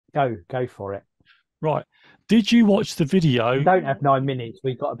Go for it. Right. Did you watch the We video? don't have 9 minutes.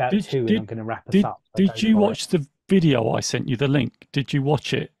 We've got about Did two, and I'm did going to wrap us did up. So did go you for it. watch the video I sent you? The link. Did you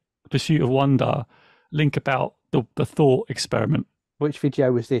watch it? Pursuit of Wonder link about the thought experiment. Which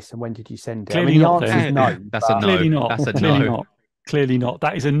video was this, and when did you send it? I mean, Clearly the not. answer is Then no, That's a but no. clearly not. That's a Clearly no. not. Clearly not.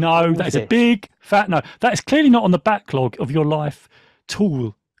 That is a no. when That was is a this? big fat no. That is clearly not on the backlog of your life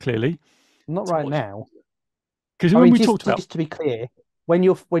tool. Clearly Not to right watch now. because I when mean, we just talked about. just to be clear, when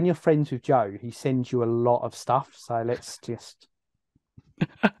you're friends with Joe, he sends you a lot of stuff. So let's just.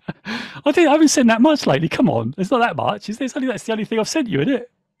 I haven't sent that much lately. Come on, it's not that much. Is this only that's the only thing I've sent you, isn't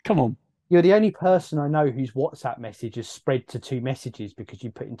it? Come on. You're the only person I know whose WhatsApp message has spread to two messages because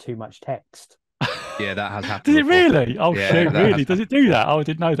you put in too much text. Yeah, that has Does happened it before. really? Oh Yeah, shit, that really? has Does it do that? Oh, I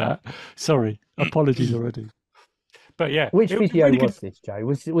didn't know that. Sorry. Apologies already. But yeah, Which it would be video really good. was this, Joe?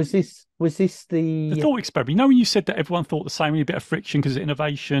 Was this The the? thought experiment. You know when you said that everyone thought the same, a bit of friction because of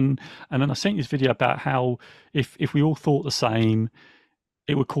innovation, and then I sent you this video about how if we all thought the same,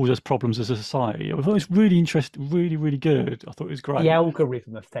 it would cause us problems as a society. I thought it was really interesting, really good. I thought it was The great.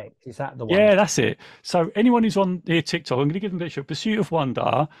 algorithm effect, is that the one? Yeah, that's it. So anyone who's on here TikTok, I'm going to give them a picture. Pursuit of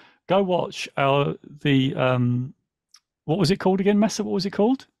Wonder. Go watch the what was it called again, Massa? What was it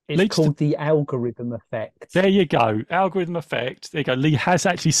called? It's Leads to called the algorithm effect. there you go. Algorithm effect. There you go. Lee has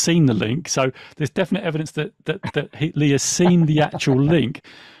actually seen the link, so there's definite evidence that Lee has seen the actual link.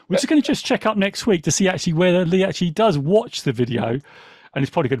 We're just going to just check up next week to see actually whether Lee actually does watch the video, and it's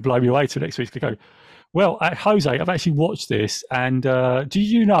probably going to blow me away till next week. He's going to go, well, Jose, I've actually watched this, and do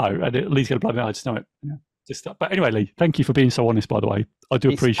you know? And Lee's going to blow me away. I just know it. Yeah. But anyway, Lee, thank you for being so honest. By the way, I do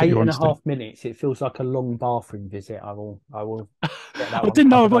It's appreciate eight your and a honesty. half minutes. It feels like a long bathroom visit. I will get that I one didn't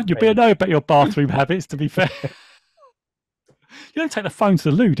know covered about off you, but I then. know about your bathroom habits. To be fair, you don't take the phone to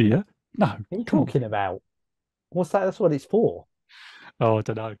the loo, do you? No, What are you come on. talking about? What's that? That's what it's for. Oh, I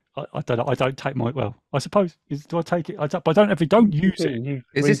don't know. I don't know. I don't take my. Well, I suppose. Do I take it? But I don't ever. Don't use it. You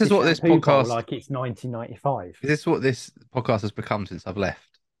Is read this the is what this shampoo bowl podcast like it's 1995. is this what this podcast has become since I've left?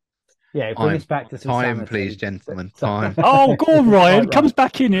 Yeah, bring us Time. back to some Time, please, sanity. gentlemen. Time. Oh, go on, Ryan. Right, Comes right.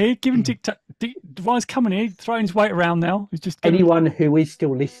 back in here, giving Ryan's coming here, throwing his weight around now. He's just giving. Anyone who is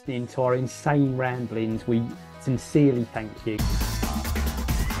still listening to our insane ramblings, we sincerely thank you.